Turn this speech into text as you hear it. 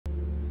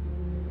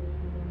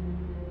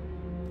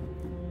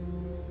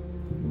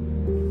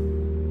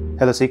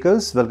Hello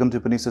Seekers, welcome to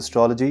Punneit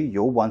Astrology,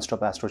 your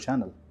one-stop astro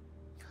channel.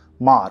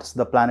 Mars,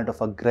 the planet of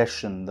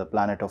aggression, the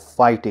planet of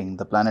fighting,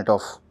 the planet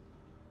of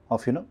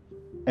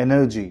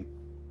energy.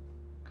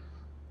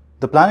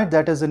 The planet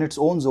that is in its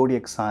own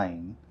zodiac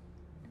sign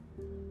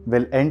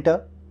will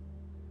enter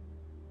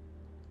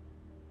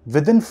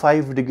within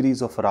 5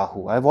 degrees of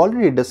Rahu. I've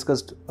already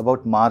discussed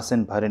about Mars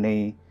in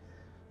Bharani,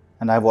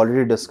 and I've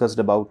already discussed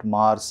about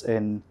Mars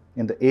in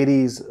the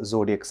Aries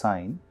zodiac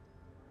sign.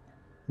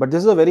 But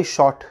this is a very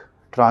short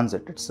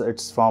transit.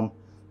 It's from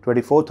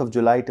 24th of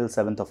July till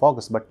 7th of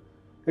August, but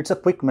it's a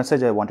quick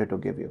message I wanted to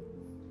give you.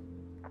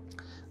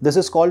 This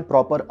is called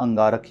proper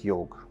Angarak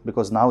Yoga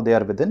because now they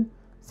are within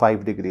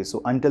 5 degrees.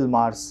 So until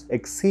Mars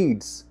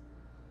exceeds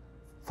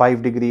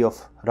 5 degree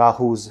of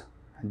Rahu's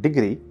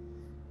degree,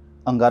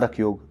 Angarak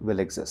Yoga will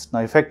exist. Now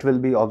effect will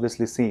be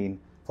obviously seen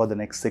for the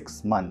next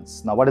 6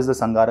 months. Now what is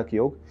this Angarak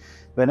Yoga?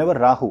 Whenever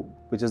Rahu,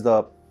 which is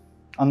the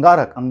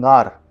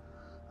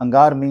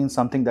Angar means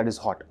something that is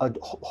hot, a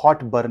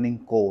hot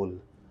burning coal.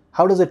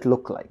 How does it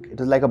look like?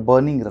 It is like a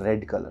burning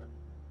red color.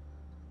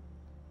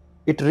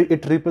 It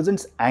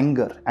represents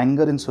anger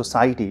in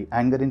society,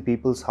 anger in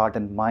people's heart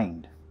and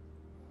mind.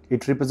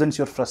 It represents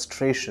your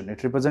frustration.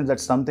 It represents that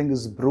something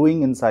is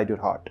brewing inside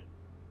your heart.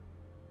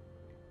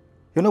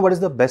 You know what is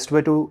the best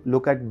way to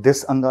look at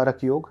this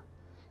Angarak Yoga?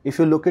 If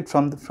you look at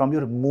from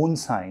your moon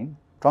sign,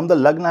 from the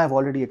Lagna I have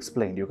already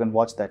explained, you can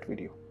watch that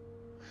video.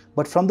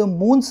 But from the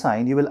moon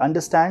sign, you will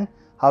understand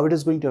how it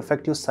is going to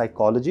affect your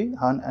psychology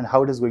and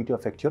how it is going to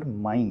affect your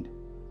mind.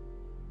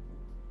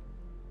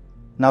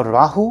 Now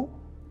Rahu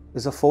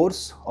is a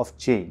force of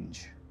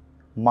change.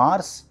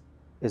 Mars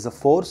is a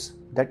force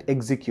that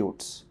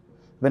executes.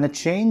 When a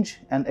change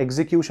and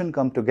execution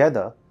come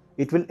together,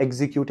 it will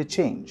execute a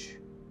change.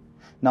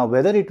 Now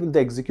whether the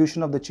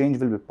execution of the change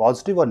will be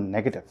positive or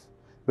negative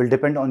will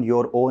depend on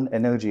your own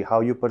energy, how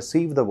you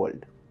perceive the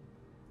world.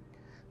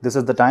 This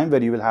is the time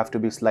where you will have to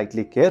be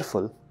slightly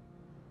careful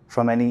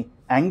from any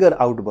anger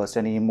outburst,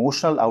 any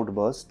emotional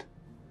outburst,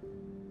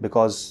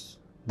 because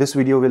this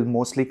video will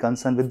mostly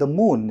concern with the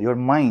moon, your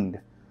mind.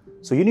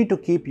 So you need to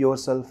keep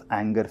yourself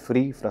anger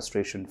free,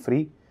 frustration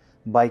free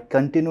by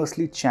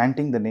continuously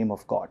chanting the name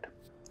of God.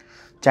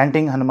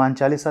 Chanting Hanuman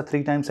Chalisa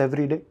 3 times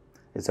every day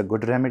is a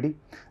good remedy.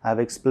 I have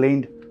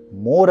explained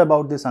more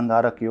about this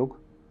Angarak Yoga.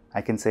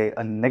 I can say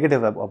a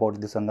negative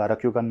about this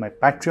Angarak Yoga on my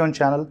Patreon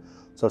channel.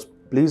 So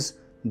please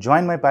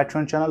join my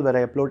Patreon channel where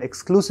I upload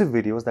exclusive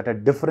videos that are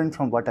different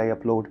from what I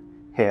upload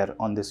here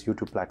on this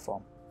YouTube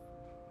platform.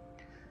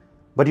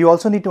 But you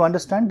also need to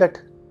understand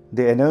that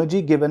the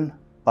energy given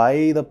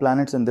by the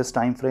planets in this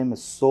time frame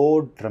is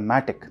so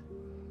dramatic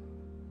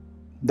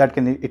that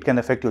it can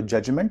affect your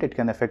judgment, it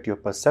can affect your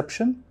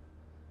perception.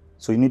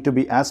 So you need to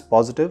be as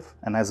positive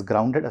and as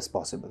grounded as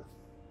possible.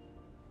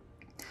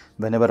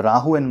 Whenever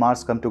Rahu and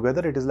Mars come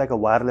together, it is like a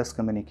wireless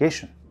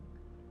communication.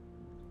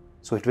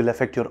 So it will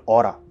affect your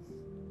aura.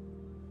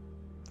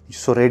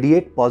 So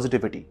radiate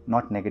positivity,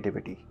 not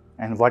negativity.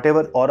 And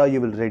whatever aura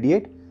you will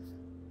radiate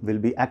will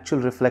be actual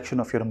reflection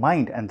of your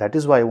mind. And that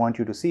is why I want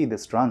you to see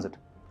this transit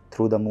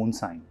through the moon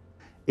sign.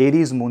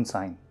 Aries moon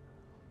sign,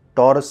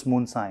 Taurus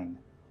moon sign,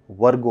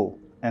 Virgo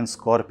and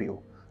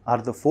Scorpio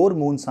are the 4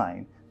 moon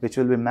signs which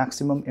will be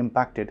maximum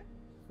impacted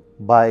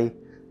by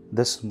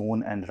this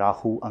moon and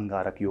Rahu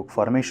Angarak Yoga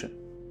formation.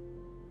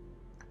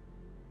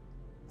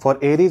 For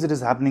Aries, it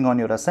is happening on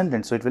your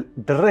ascendant, so it will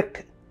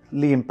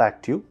directly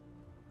impact you.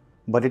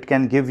 But it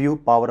can give you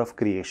power of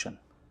creation,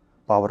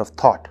 power of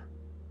thought.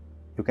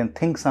 You can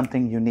think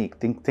something unique,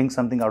 think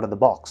something out of the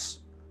box.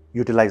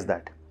 Utilize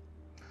that.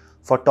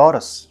 For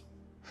Taurus,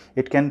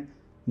 it can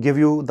give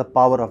you the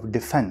power of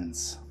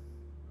defense.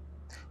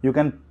 You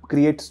can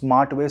create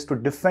smart ways to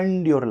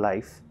defend your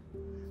life,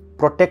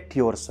 protect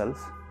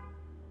yourself.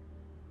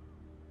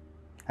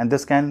 And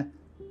this can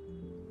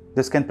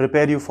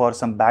prepare you for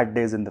some bad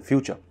days in the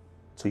future.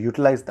 So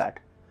utilize that.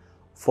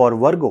 For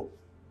Virgo,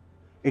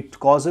 it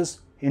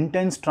causes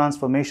intense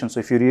transformation. So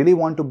if you really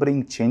want to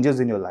bring changes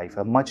in your life,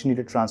 a much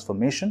needed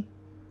transformation,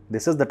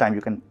 this is the time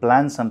you can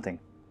plan something,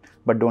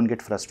 but don't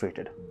get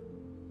frustrated.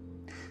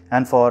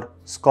 And for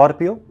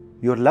Scorpio,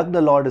 your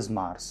Lagna Lord is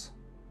Mars.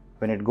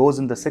 When it goes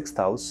in the 6th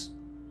house,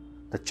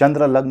 the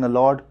Chandra Lagna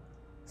Lord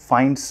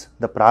finds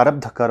the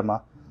Prarabdha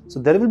Karma. So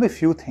there will be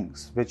few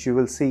things which you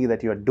will see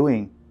that you are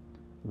doing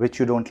which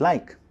you don't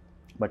like,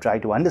 but try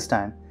to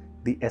understand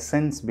the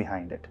essence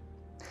behind it.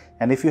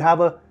 And if you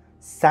have a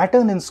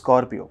Saturn in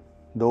Scorpio,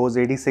 those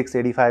 86,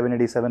 85 and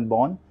 87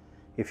 born,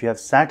 if you have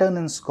Saturn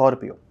in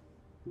Scorpio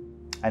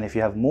and if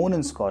you have Moon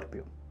in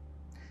Scorpio,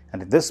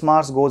 and if this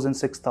Mars goes in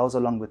 6th house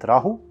along with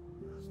Rahu,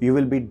 you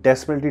will be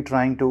desperately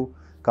trying to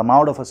come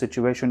out of a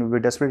situation, you will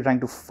be desperately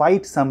trying to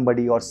fight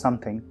somebody or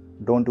something.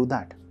 Don't do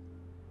that.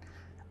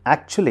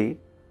 Actually,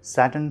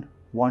 Saturn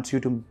wants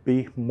you to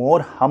be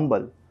more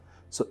humble.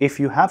 So if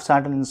you have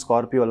Saturn in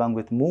Scorpio along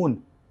with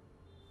Moon,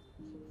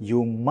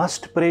 you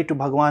must pray to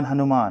Bhagwan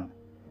Hanuman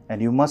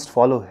and you must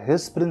follow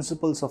his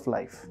principles of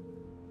life.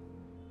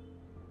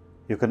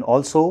 You can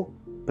also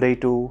pray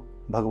to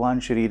Bhagwan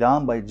Shri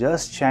Ram by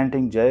just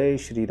chanting Jai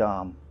Shri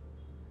Ram.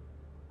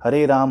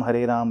 Hare Ram,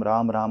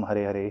 Ram Ram,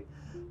 Hare Hare,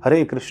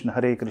 Hare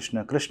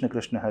Krishna, Krishna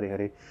Krishna, Hare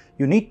Hare.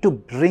 You need to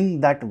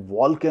bring that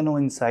volcano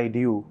inside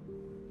you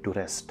to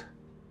rest.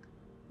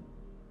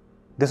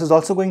 This is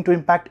also going to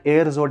impact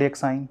air zodiac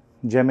sign,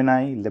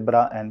 Gemini,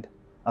 Libra and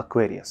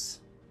Aquarius.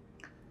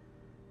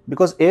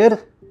 Because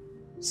air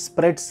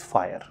spreads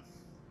fire,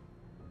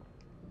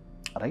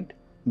 right?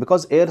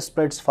 Because air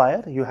spreads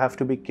fire, you have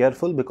to be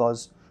careful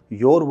because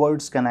your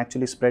words can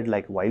actually spread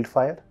like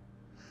wildfire.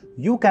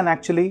 You can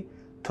actually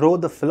throw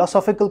the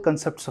philosophical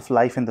concepts of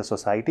life in the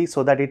society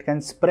so that it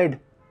can spread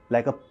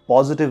like a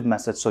positive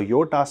message. So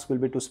your task will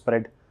be to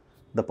spread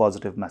the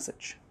positive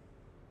message.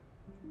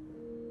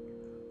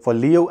 For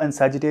Leo and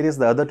Sagittarius,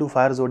 the other two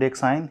fire zodiac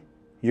sign,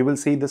 you will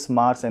see this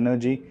Mars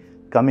energy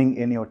coming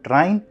in your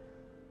trine.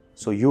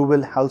 So you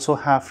will also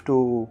have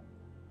to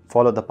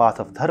follow the path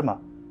of dharma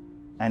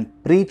and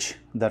preach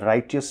the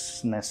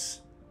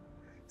righteousness.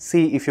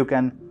 See if you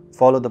can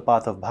follow the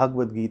path of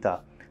Bhagavad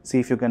Gita. See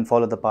if you can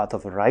follow the path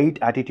of right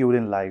attitude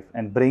in life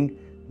and bring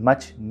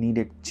much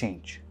needed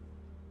change.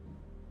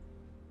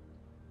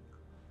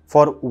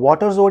 For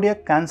water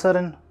zodiac, Cancer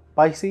and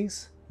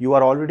Pisces, you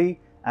are already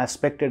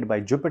aspected by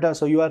Jupiter,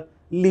 so you are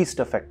least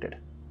affected.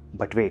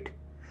 But wait,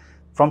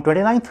 from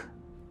 29th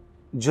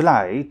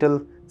July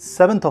till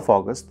 7th of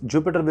August,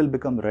 Jupiter will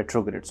become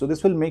retrograde. So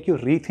this will make you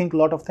rethink a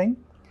lot of things,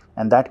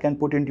 and that can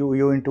put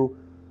you into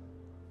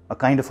a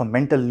kind of a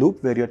mental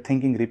loop where you're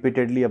thinking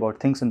repeatedly about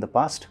things in the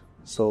past.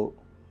 So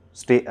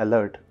stay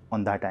alert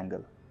on that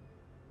angle.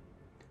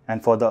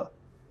 And for the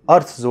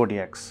Earth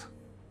zodiacs,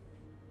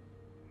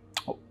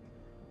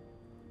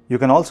 you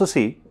can also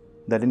see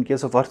that in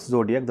case of Earth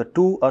zodiac, the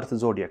two Earth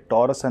zodiac,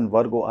 Taurus and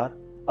Virgo, are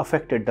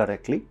affected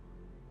directly.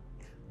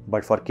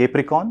 But for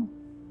Capricorn,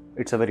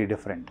 it's a very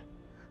different.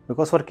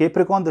 Because for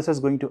Capricorn, this is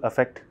going to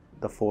affect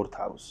the 4th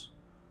house.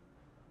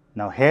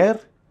 Now here,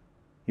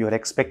 your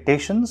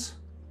expectations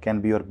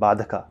can be your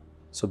badhaka.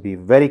 So be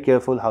very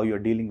careful how you're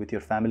dealing with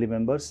your family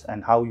members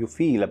and how you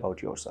feel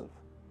about yourself.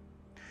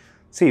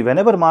 See,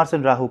 whenever Mars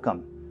and Rahu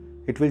come,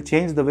 it will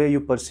change the way you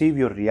perceive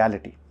your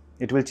reality.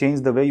 It will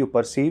change the way you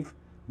perceive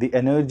the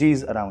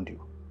energies around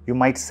you. You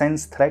might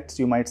sense threats,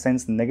 you might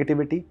sense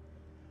negativity,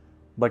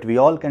 but we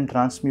all can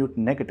transmute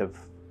negative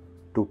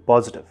to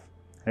positive.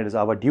 It is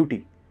our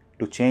duty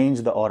to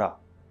change the aura.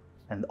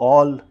 And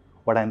all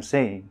what I'm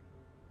saying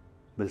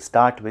will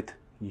start with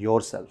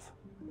yourself.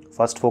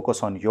 First,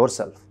 focus on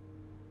yourself.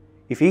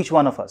 If each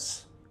one of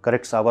us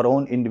corrects our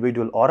own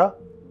individual aura,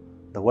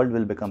 the world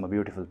will become a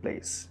beautiful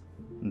place.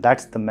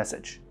 That's the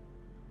message.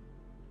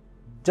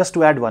 Just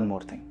to add one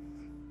more thing.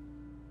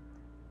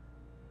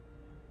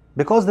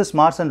 Because this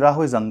Mars and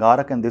Rahu is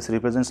Angarak and this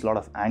represents a lot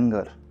of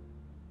anger,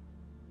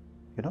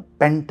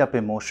 pent up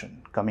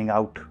emotion coming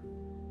out.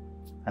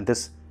 And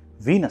this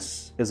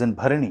Venus is in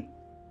Bharani,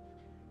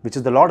 which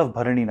is the lord of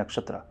Bharani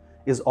Nakshatra,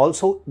 is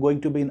also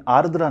going to be in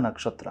Ardra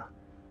Nakshatra.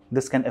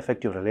 This can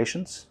affect your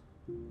relations.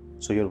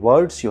 So your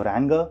words, your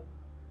anger,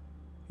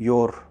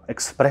 your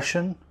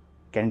expression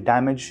can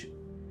damage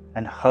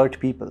and hurt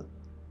people.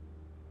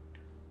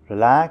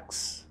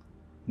 Relax,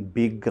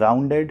 be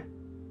grounded,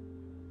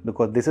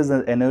 because this is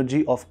an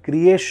energy of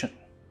creation.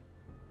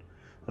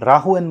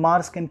 Rahu and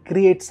Mars can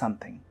create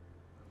something.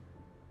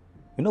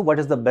 What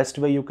is the best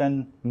way you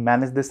can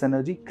manage this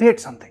energy? Create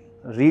something.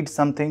 Read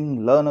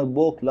something, learn a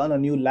book, learn a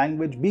new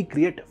language, be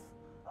creative,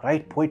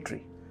 write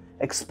poetry,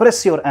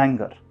 express your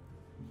anger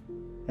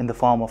in the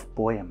form of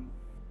poem.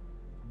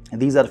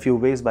 And these are a few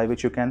ways by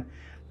which you can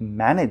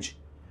manage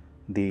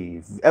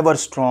the ever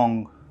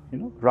strong,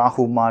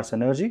 Rahu Mars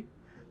energy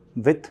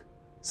with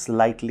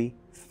slightly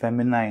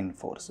feminine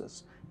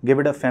forces. Give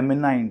it a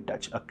feminine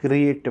touch, a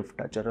creative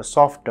touch, or a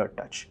softer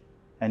touch,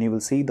 and you will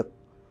see the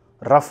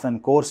rough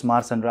and coarse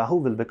Mars and Rahu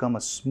will become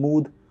a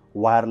smooth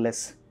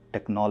wireless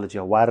technology,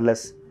 a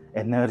wireless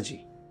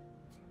energy.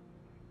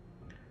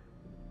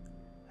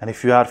 And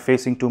if you are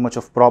facing too much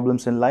of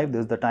problems in life,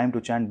 this is the time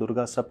to chant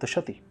Durga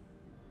Saptashati.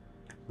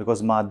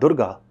 Because Ma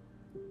Durga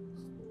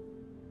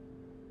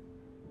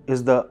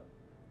is the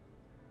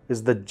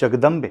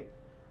Jagadambe,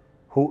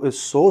 who is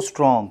so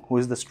strong, who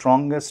is the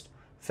strongest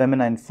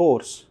feminine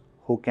force,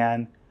 who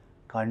can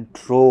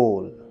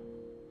control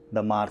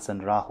the Mars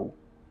and Rahu.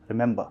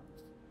 Remember,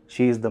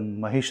 she is the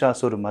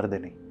Mahishasur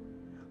Mardini.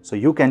 So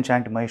you can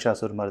chant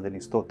Mahishasur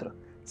Mardini Stotra,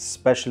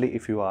 especially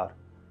if you are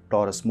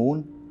Taurus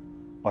Moon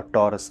or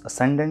Taurus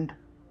Ascendant,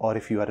 or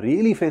if you are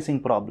really facing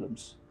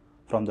problems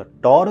from the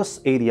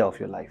Taurus area of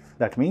your life.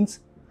 That means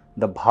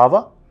the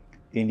Bhava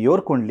in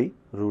your Kundli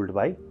ruled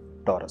by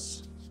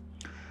Taurus.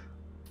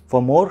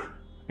 For more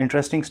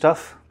interesting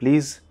stuff,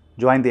 please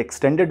join the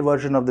extended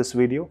version of this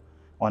video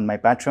on my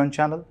Patreon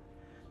channel.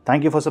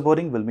 Thank you for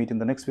supporting. We'll meet in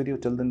the next video.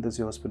 Till then, this is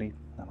your host Puneet.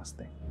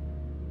 Namaste.